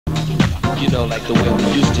You know, like the way we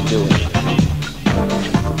used to do it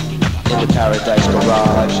in the Paradise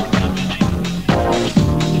Garage.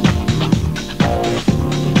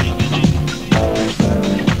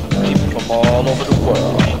 People from all over the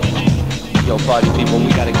world. Yo, party people,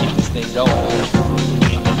 we gotta keep this thing going.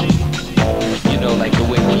 You know, like the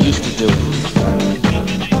way we used to do it.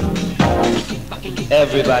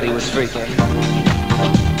 Everybody was freaking.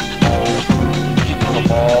 People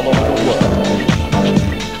from all over the world.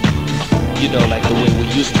 You know, like the way we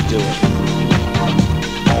used to do it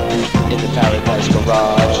in the Paradise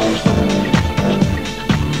Garage.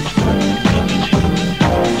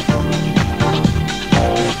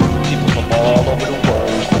 People from all over the world.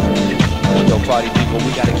 Yo, party people,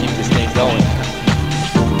 we gotta keep this thing going.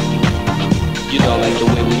 You know, like the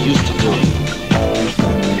way we used to do it.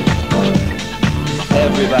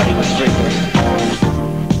 Everybody was freaking.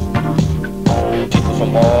 People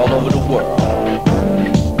from all over the world.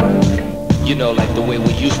 You know, like the way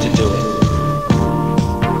we used to do it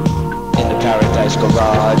in the Paradise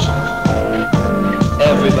Garage.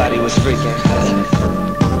 Everybody was freaking.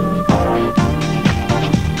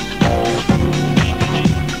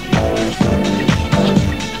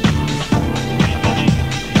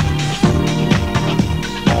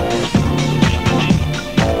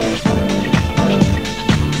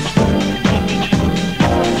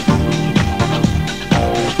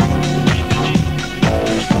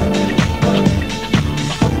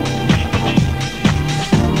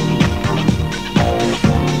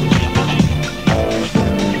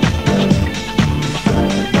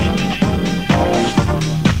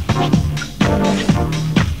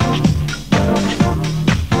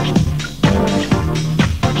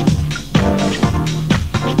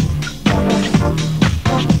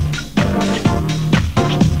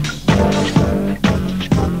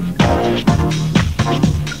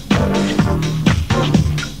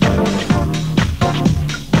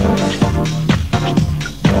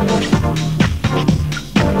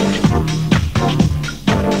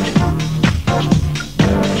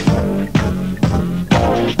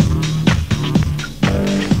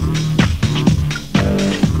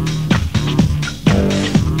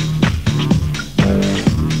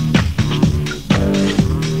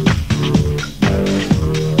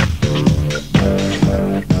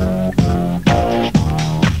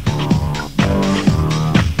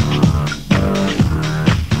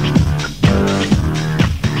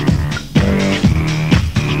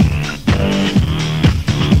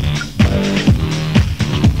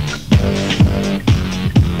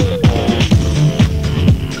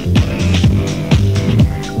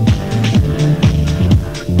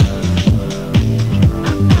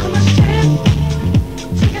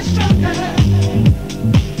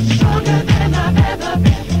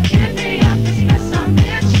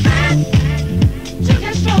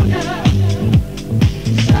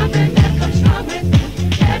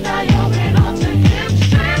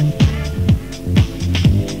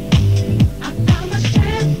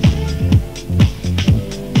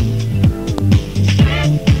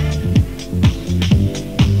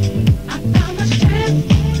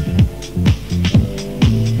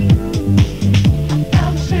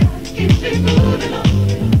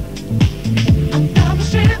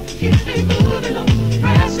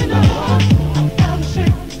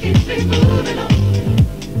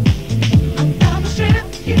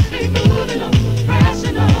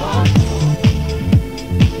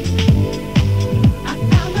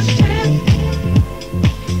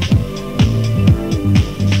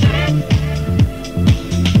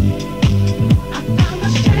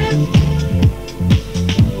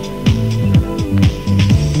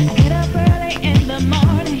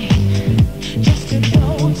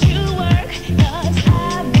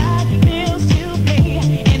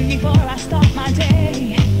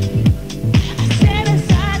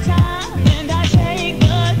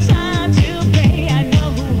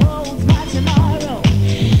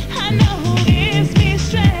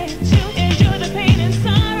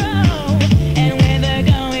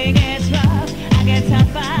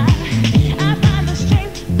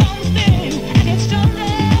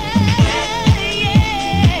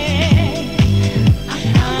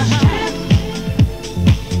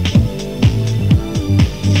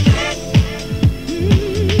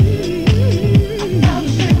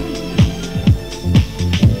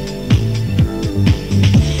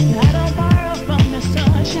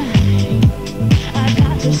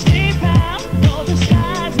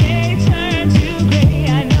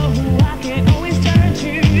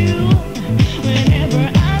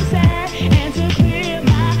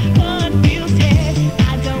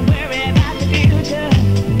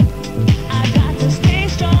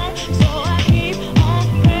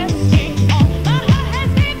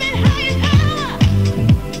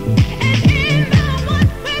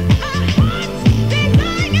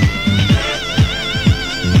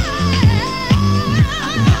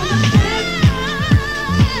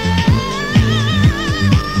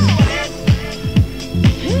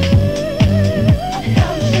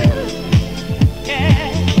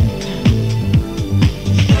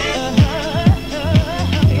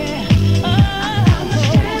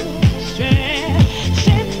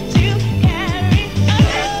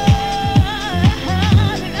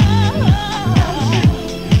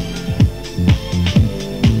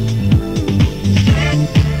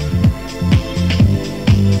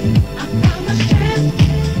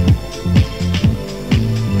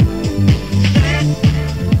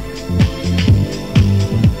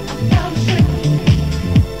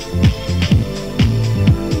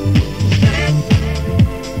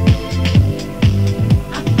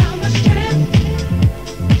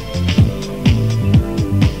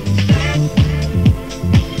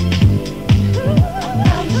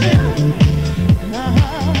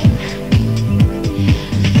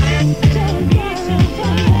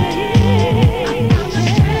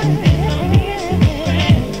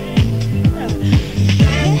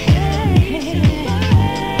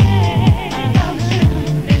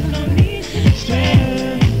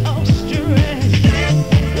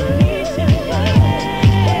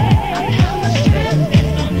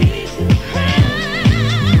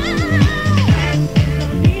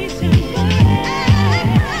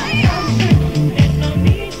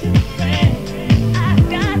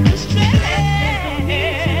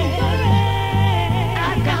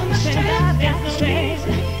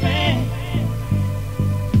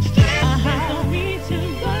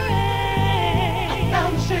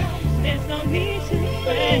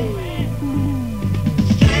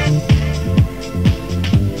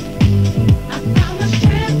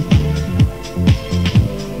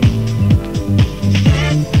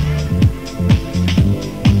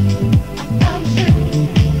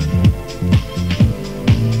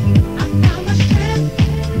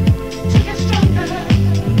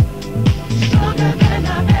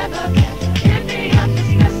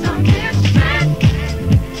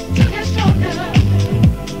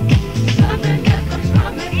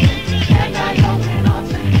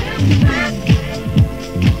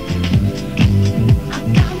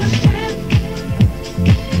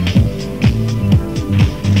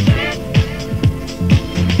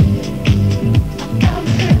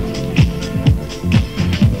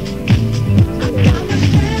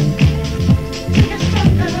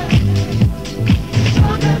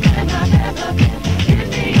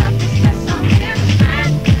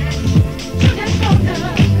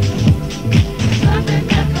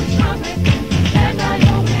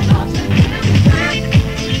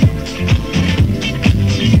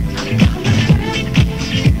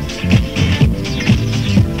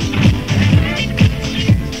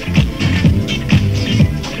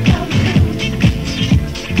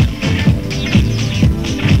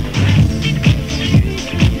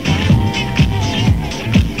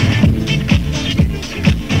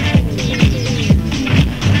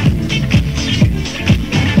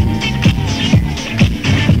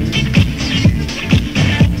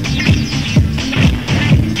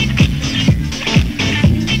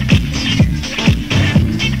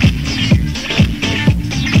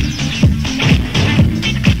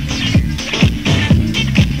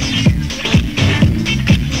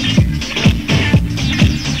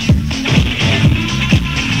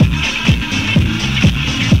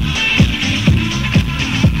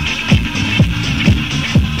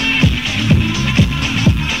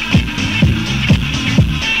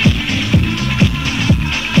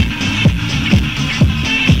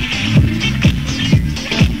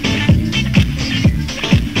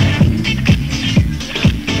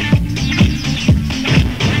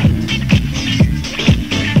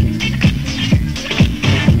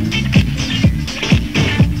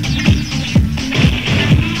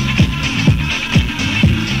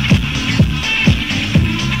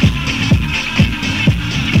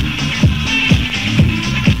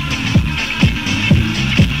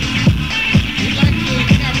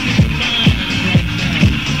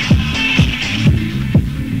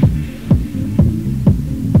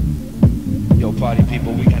 party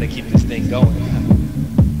people, we gotta keep this thing going.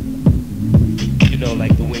 You know,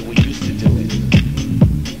 like the way we used to do it.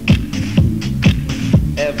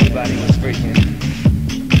 Everybody was freaking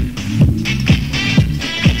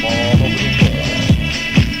from all over the world.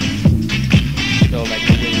 You know, like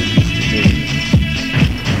the way we used to do it.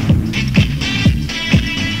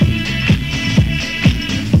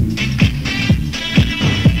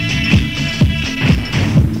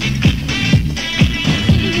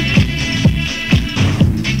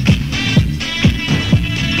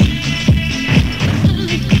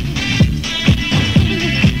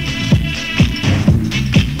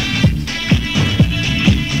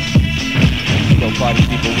 Party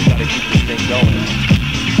people, we gotta keep this thing going.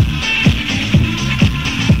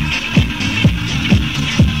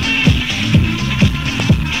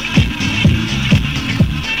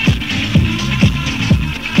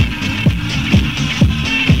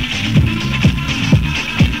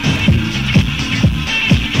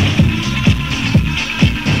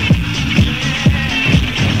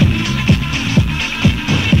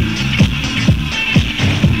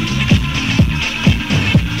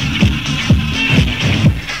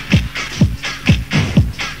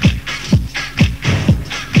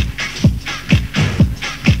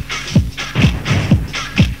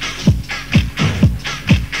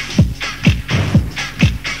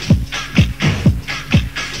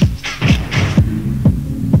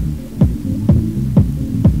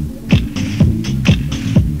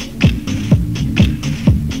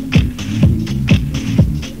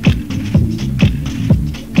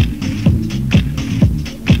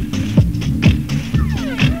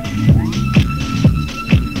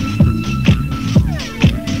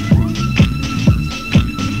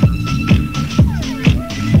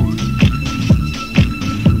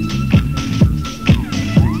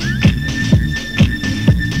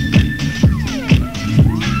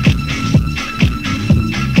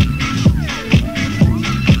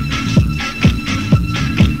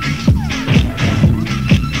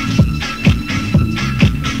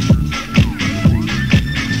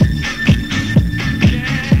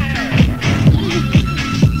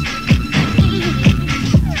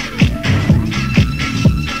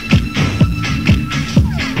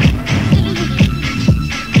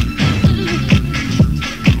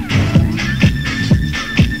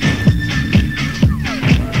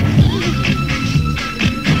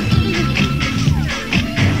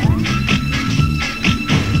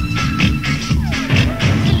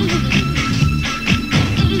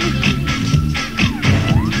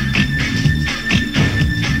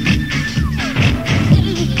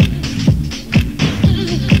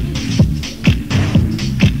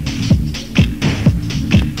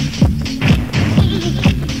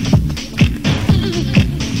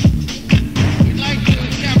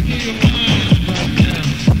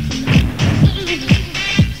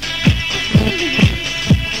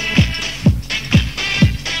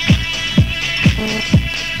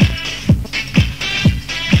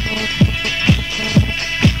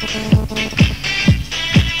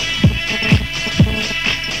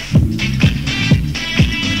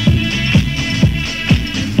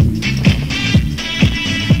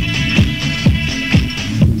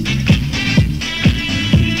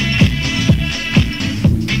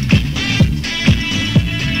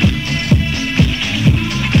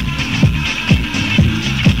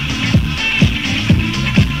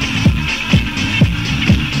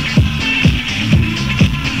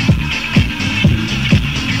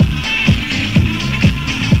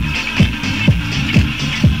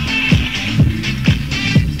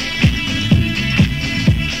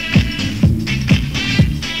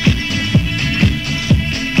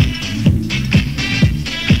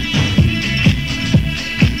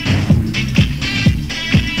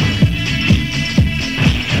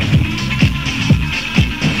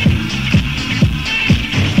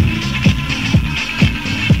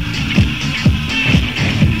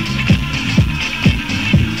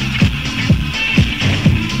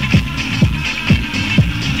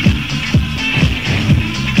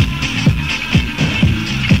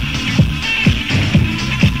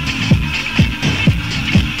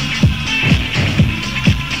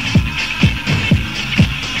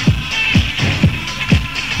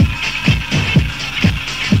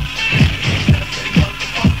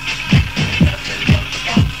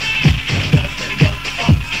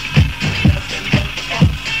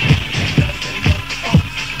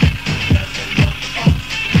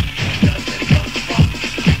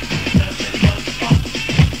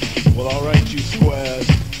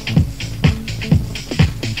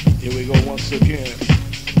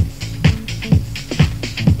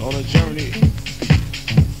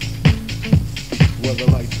 where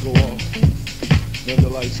the lights go off. Then the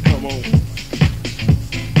lights come on.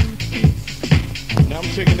 Now I'm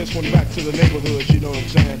taking this one back to the neighborhood, you know what I'm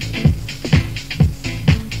saying?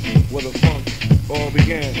 Where the funk all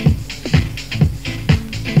began.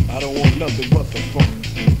 I don't want nothing but the funk.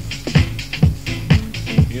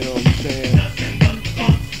 You know what I'm saying? Nothing but the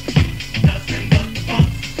funk. Nothing but the funk.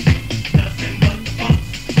 Nothing but the funk.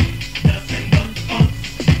 Nothing but the funk.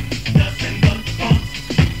 Nothing but the funk.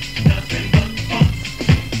 Nothing but the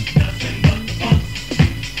funk. Nothing but the funk.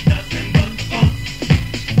 Nothing but the funk.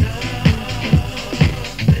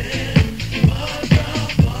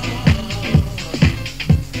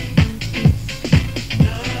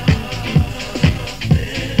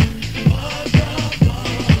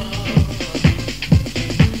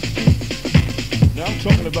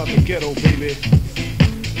 Talking about the ghetto, baby.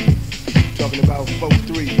 Talking about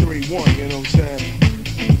 4331, you know what I'm saying?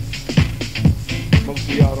 Most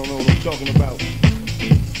of y'all don't know what I'm talking about.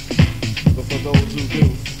 But for those who do,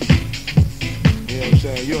 you know what I'm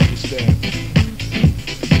saying, you understand.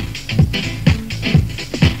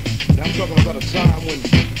 Now I'm talking about a time when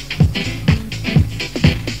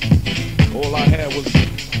all I had was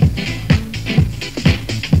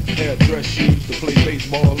pair of dress shoes to play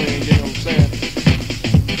baseball in, you know what I'm saying?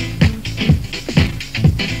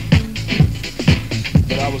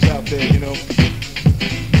 I was out there, you know,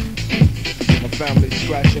 my family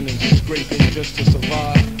scratching and scraping just to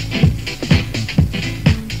survive.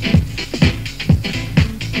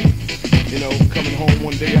 You know, coming home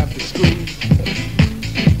one day after school,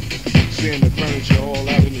 seeing the furniture all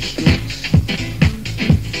out in the streets.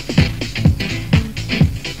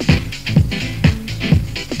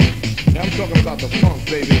 Now I'm talking about the funk,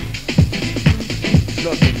 baby. It's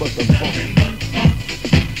nothing but the funk.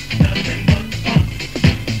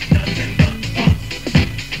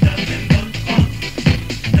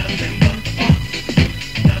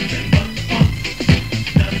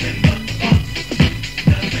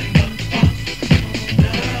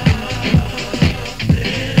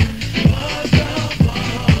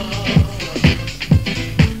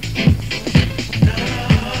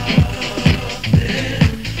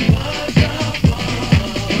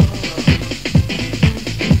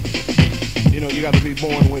 You gotta be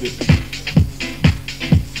born with it.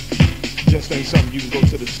 Just ain't something you can go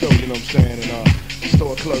to the store, you know what I'm saying, and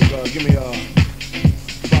store clerk, give me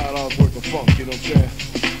 $5 worth of funk, you know what I'm saying?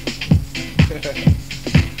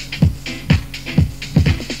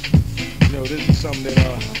 You know, this is something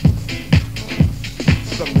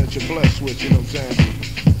that you're blessed with, you know what I'm saying?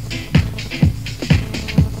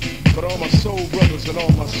 But all my soul brothers and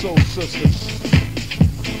all my soul sisters,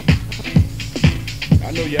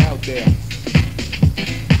 I know you're out there.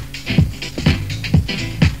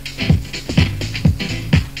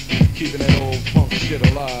 Keeping that old funk shit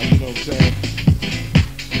alive, you know what I'm saying?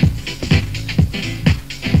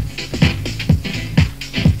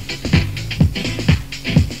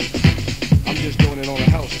 I'm just doing it on a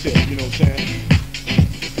house tip, you know what I'm saying?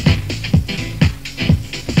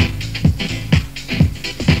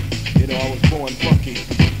 You know, I was born funky,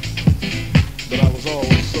 but I was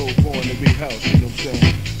always so born to be house, you know what I'm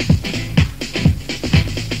saying?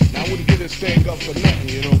 Now I wouldn't get this thing up for nothing,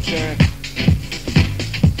 you know what I'm saying?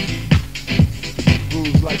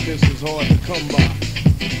 Grooves like this is hard to come by.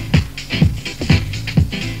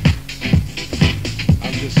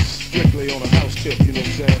 I'm just strictly on a house tip, you know what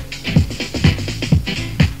I'm saying?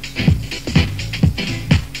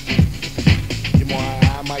 You know,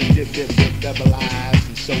 I might dip, double-eyes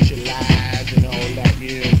and socialize and all that,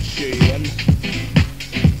 you know, shit.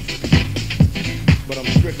 But I'm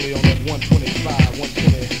strictly on that 125,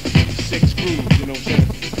 126 groove, you know what I'm saying?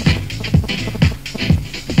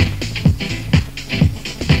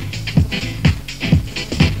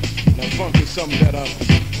 Funk is something that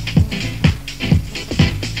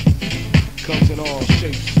comes in all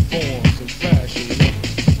shapes, forms, and fashion, you know.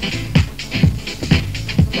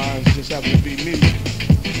 Mine just happen to be music.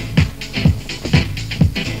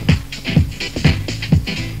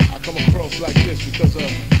 I come across like this because,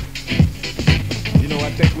 you know,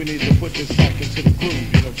 I think we need to put this back into the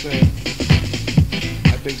groove, you know what I'm saying?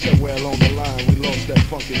 I think somewhere along the line we lost that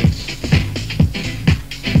funkiness.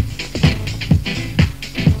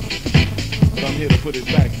 I'm here to put it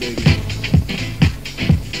back, baby.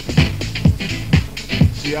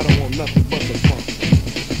 See, I don't want nothing but the funk.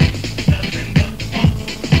 Nothing but the funk.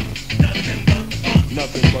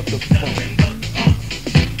 Nothing but the funk.